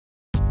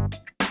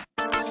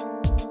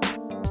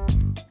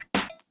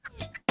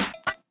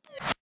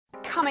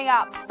Coming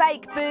up,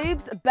 fake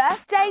boobs,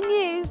 birthday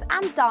news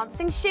and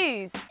dancing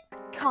shoes.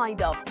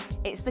 Kind of.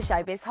 It's the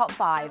Showbiz Hot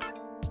 5.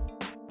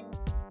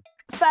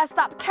 First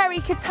up, Kerry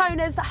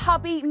Katona's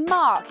hubby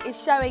Mark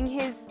is showing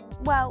his,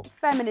 well,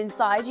 feminine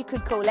side, you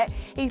could call it.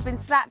 He's been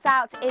slapped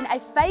out in a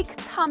fake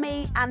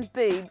tummy and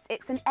boobs.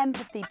 It's an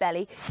empathy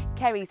belly.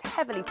 Kerry's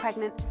heavily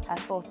pregnant. Her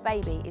fourth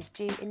baby is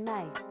due in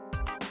May.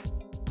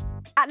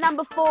 At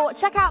number 4,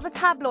 check out the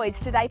tabloids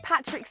today.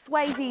 Patrick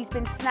Swayze's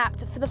been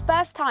snapped for the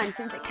first time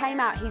since it came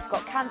out he's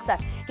got cancer.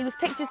 He was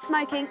pictured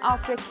smoking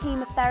after a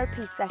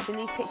chemotherapy session.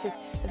 These pictures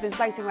have been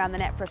floating around the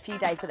net for a few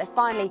days, but they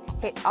finally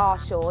hit our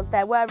shores.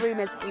 There were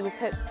rumours he was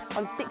hooked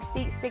on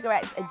 60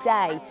 cigarettes a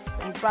day,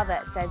 but his brother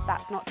says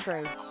that's not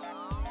true.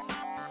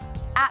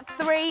 At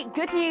 3,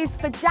 good news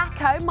for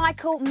Jacko.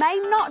 Michael may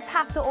not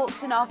have to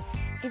auction off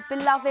his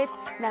beloved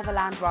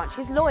Neverland ranch.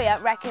 His lawyer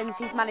reckons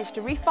he's managed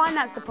to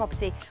refinance the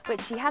property,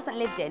 which he hasn't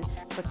lived in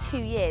for 2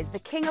 years. The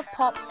king of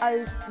pop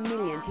owes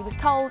millions. He was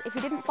told if he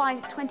didn't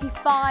find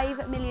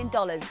 $25 million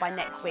by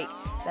next week,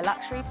 the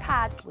luxury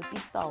pad would be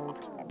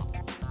sold.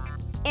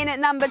 In at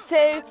number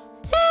 2,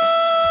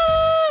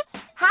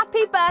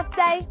 happy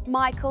birthday,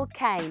 Michael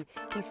Caine.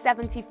 He's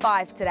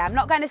 75 today. I'm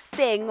not going to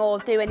sing or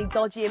do any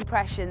dodgy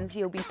impressions,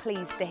 you'll be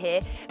pleased to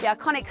hear. The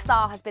iconic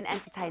star has been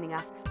entertaining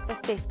us for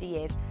 50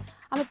 years.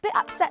 I'm a bit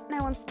upset no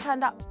one's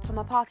turned up for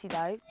my party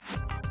though.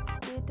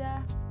 Did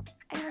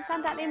anyone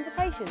send out the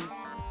invitations?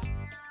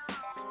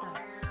 No.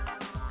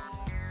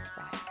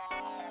 Right.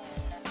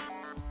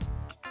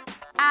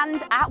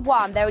 And at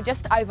 1, there are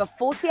just over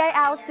 48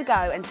 hours to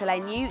go until a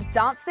new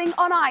Dancing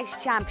on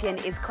Ice champion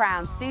is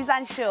crowned.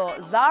 Suzanne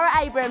Shaw, Zara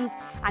Abrams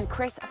and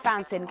Chris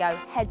Fountain go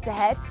head to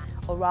head,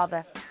 or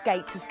rather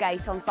skate to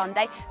skate on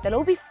Sunday. They'll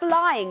all be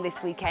flying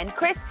this weekend.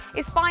 Chris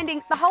is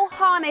finding the whole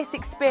harness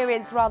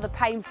experience rather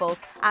painful,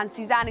 and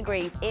Suzanne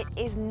agrees it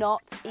is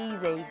not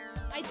easy.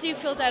 I do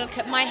feel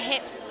delicate. My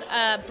hips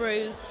are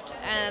bruised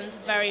and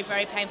very,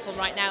 very painful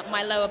right now.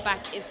 My lower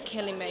back is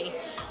killing me.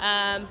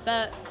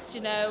 But, you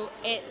know,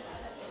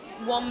 it's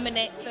 1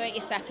 minute, 30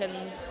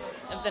 seconds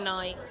of the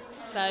night.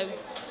 So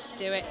just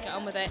do it, get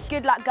on with it.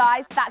 Good luck,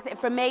 guys. That's it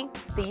from me.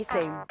 See you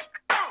soon.